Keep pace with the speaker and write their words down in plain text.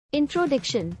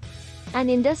Introduction. An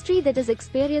industry that is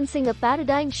experiencing a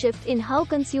paradigm shift in how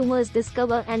consumers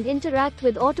discover and interact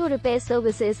with auto repair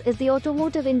services is the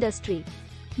automotive industry.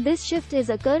 This shift is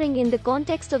occurring in the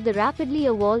context of the rapidly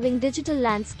evolving digital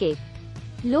landscape.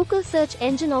 Local search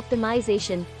engine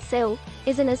optimization, SEO,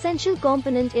 is an essential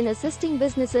component in assisting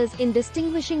businesses in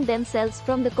distinguishing themselves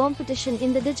from the competition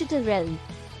in the digital realm.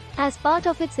 As part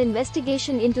of its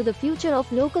investigation into the future of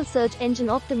local search engine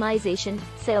optimization,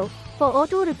 SEO, for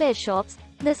auto repair shops,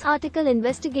 this article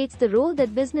investigates the role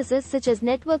that businesses such as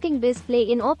Networking Biz play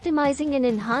in optimizing and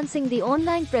enhancing the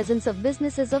online presence of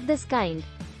businesses of this kind.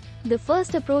 The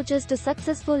first approaches to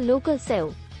successful local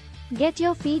SEO. Get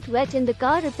your feet wet in the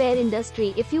car repair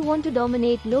industry if you want to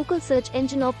dominate local search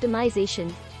engine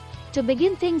optimization. To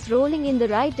begin things rolling in the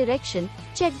right direction,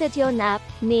 check that your NAP,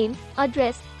 name,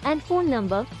 address, and phone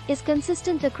number, is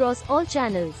consistent across all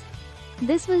channels.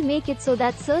 This will make it so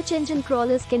that search engine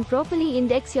crawlers can properly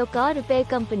index your car repair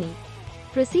company.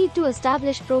 Proceed to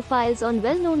establish profiles on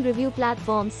well-known review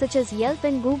platforms such as Yelp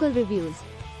and Google Reviews.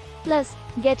 Plus,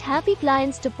 get happy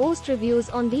clients to post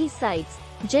reviews on these sites.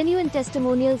 Genuine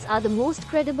testimonials are the most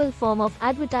credible form of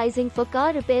advertising for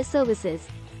car repair services.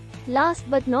 Last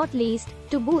but not least,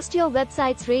 to boost your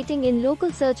website's rating in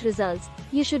local search results,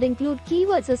 you should include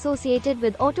keywords associated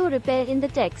with auto repair in the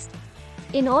text.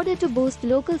 In order to boost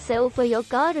local SEO for your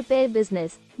car repair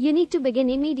business, you need to begin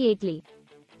immediately.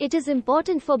 It is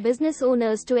important for business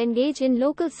owners to engage in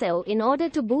local SEO in order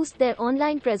to boost their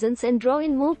online presence and draw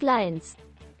in more clients.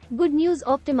 Good news: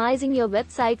 optimizing your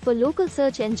website for local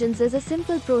search engines is a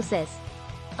simple process.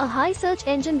 A high search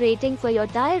engine rating for your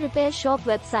tire repair shop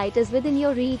website is within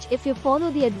your reach if you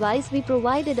follow the advice we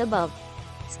provided above.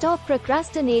 Stop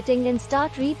procrastinating and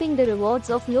start reaping the rewards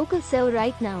of local SEO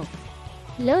right now.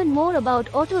 Learn more about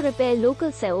auto repair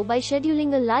local SEO by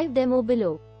scheduling a live demo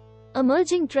below.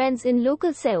 Emerging trends in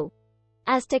local SEO.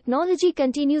 As technology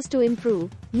continues to improve,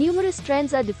 numerous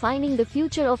trends are defining the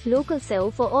future of local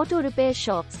SEO for auto repair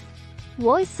shops.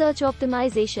 Voice search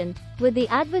optimization. With the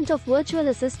advent of virtual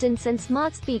assistants and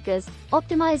smart speakers,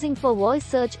 optimizing for voice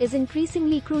search is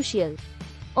increasingly crucial.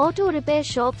 Auto repair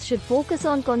shops should focus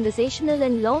on conversational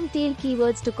and long-tail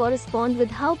keywords to correspond with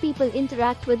how people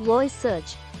interact with voice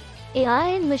search. AI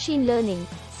and machine learning.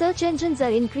 Search engines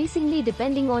are increasingly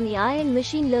depending on AI and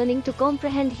machine learning to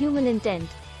comprehend human intent.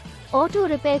 Auto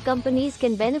repair companies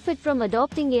can benefit from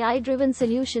adopting AI-driven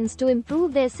solutions to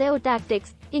improve their SEO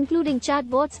tactics, including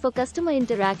chatbots for customer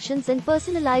interactions and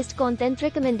personalized content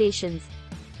recommendations.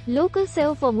 Local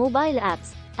SEO for mobile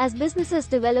apps. As businesses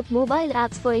develop mobile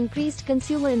apps for increased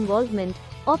consumer involvement,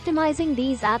 optimizing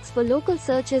these apps for local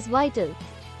search is vital.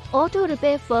 Auto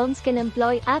repair firms can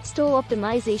employ App Store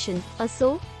optimization,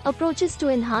 ASO, approaches to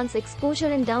enhance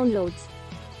exposure and downloads.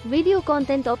 Video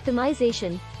content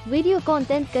optimization. Video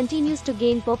content continues to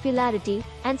gain popularity,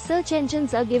 and search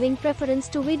engines are giving preference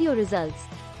to video results.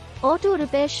 Auto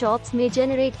repair shops may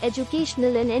generate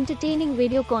educational and entertaining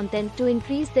video content to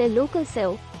increase their local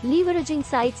SEO, leveraging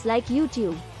sites like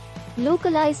YouTube.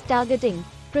 Localized targeting.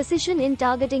 Precision in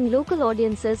targeting local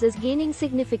audiences is gaining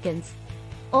significance.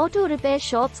 Auto repair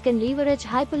shops can leverage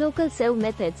hyperlocal SEO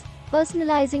methods,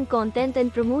 personalizing content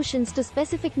and promotions to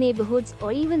specific neighborhoods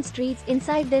or even streets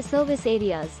inside their service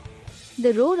areas.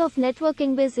 The role of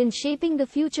Networking Biz in shaping the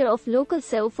future of local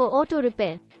SEO for auto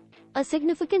repair. A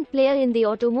significant player in the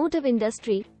automotive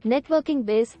industry, Networking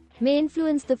Biz, may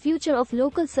influence the future of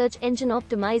local search engine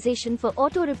optimization for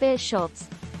auto repair shops.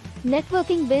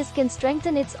 Networking Biz can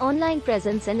strengthen its online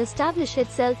presence and establish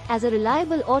itself as a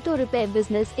reliable auto repair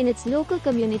business in its local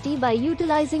community by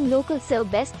utilizing local SEO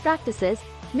best practices,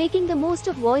 making the most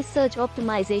of voice search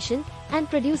optimization, and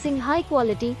producing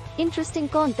high-quality, interesting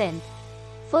content.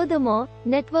 Furthermore,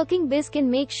 Networking Biz can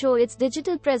make sure its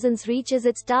digital presence reaches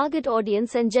its target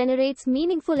audience and generates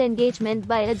meaningful engagement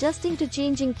by adjusting to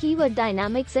changing keyword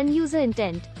dynamics and user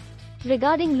intent.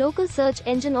 Regarding local search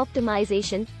engine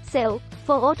optimization, SEO,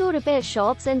 for auto repair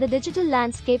shops and the digital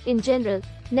landscape in general,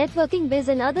 Networking Biz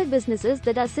and other businesses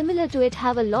that are similar to it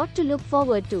have a lot to look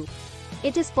forward to.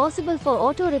 It is possible for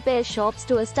auto repair shops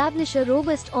to establish a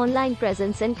robust online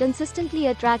presence and consistently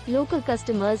attract local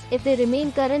customers if they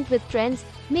remain current with trends,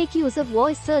 make use of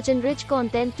voice search and rich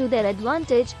content to their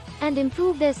advantage, and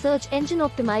improve their search engine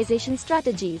optimization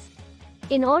strategies.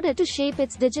 In order to shape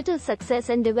its digital success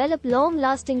and develop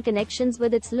long-lasting connections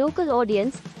with its local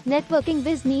audience, Networking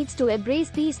Biz needs to embrace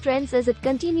these trends as it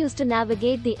continues to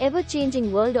navigate the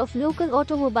ever-changing world of local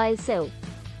automobile SEO.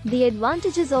 The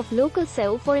advantages of local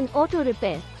SEO for an auto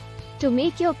repair. To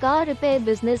make your car repair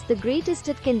business the greatest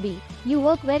it can be, you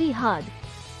work very hard.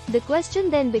 The question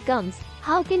then becomes,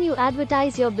 How can you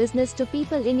advertise your business to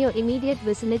people in your immediate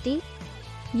vicinity?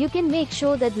 You can make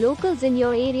sure that locals in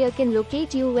your area can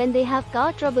locate you when they have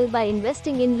car trouble by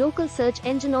investing in local search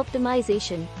engine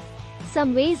optimization.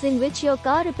 Some ways in which your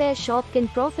car repair shop can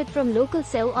profit from local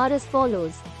SEO are as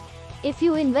follows. If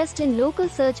you invest in local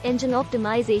search engine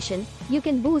optimization, you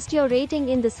can boost your rating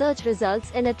in the search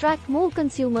results and attract more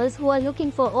consumers who are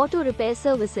looking for auto repair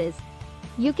services.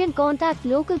 You can contact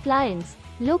local clients.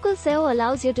 Local SEO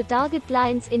allows you to target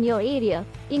clients in your area,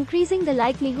 increasing the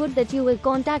likelihood that you will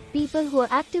contact people who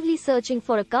are actively searching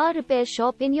for a car repair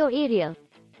shop in your area.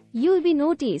 You'll be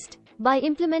noticed. By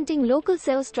implementing local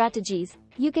SEO strategies,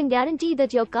 you can guarantee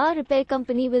that your car repair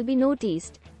company will be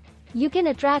noticed. You can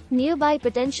attract nearby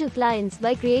potential clients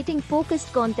by creating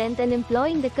focused content and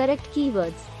employing the correct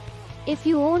keywords. If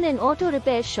you own an auto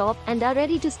repair shop and are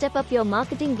ready to step up your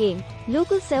marketing game,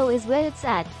 local SEO is where it's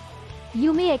at.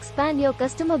 You may expand your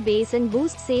customer base and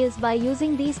boost sales by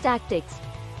using these tactics.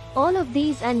 All of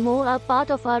these and more are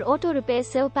part of our auto repair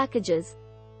SEO packages.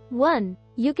 1.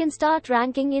 You can start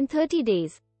ranking in 30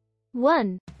 days.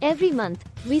 1. Every month,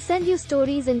 we send you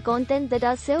stories and content that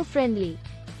are SEO friendly.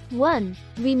 1.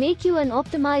 We make you an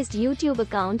optimized YouTube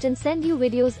account and send you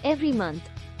videos every month.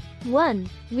 1.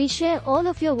 We share all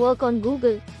of your work on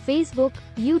Google, Facebook,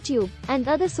 YouTube, and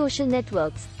other social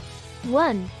networks.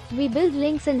 1. We build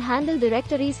links and handle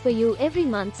directories for you every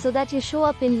month so that you show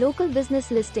up in local business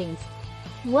listings.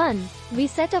 1. We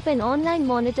set up an online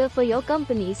monitor for your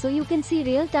company so you can see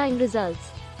real-time results.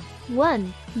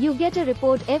 1. You get a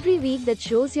report every week that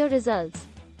shows your results.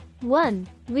 1.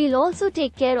 We'll also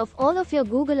take care of all of your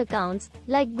Google accounts,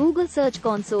 like Google Search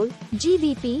Console,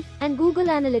 GBP, and Google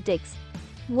Analytics.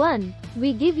 1.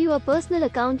 We give you a personal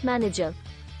account manager.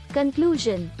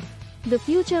 Conclusion. The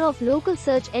future of local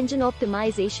search engine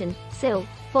optimization, SEO,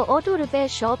 for auto repair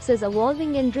shops is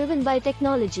evolving and driven by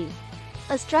technology.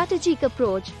 A strategic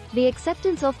approach, the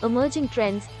acceptance of emerging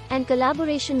trends, and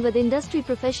collaboration with industry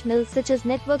professionals such as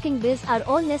networking biz are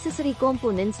all necessary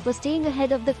components for staying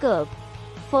ahead of the curve.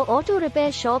 For auto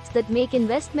repair shops that make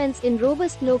investments in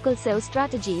robust local SEO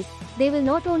strategies, they will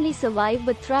not only survive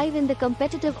but thrive in the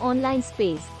competitive online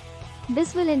space.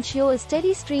 This will ensure a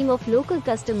steady stream of local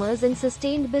customers and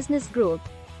sustained business growth.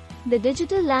 The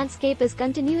digital landscape is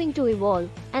continuing to evolve,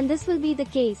 and this will be the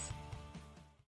case.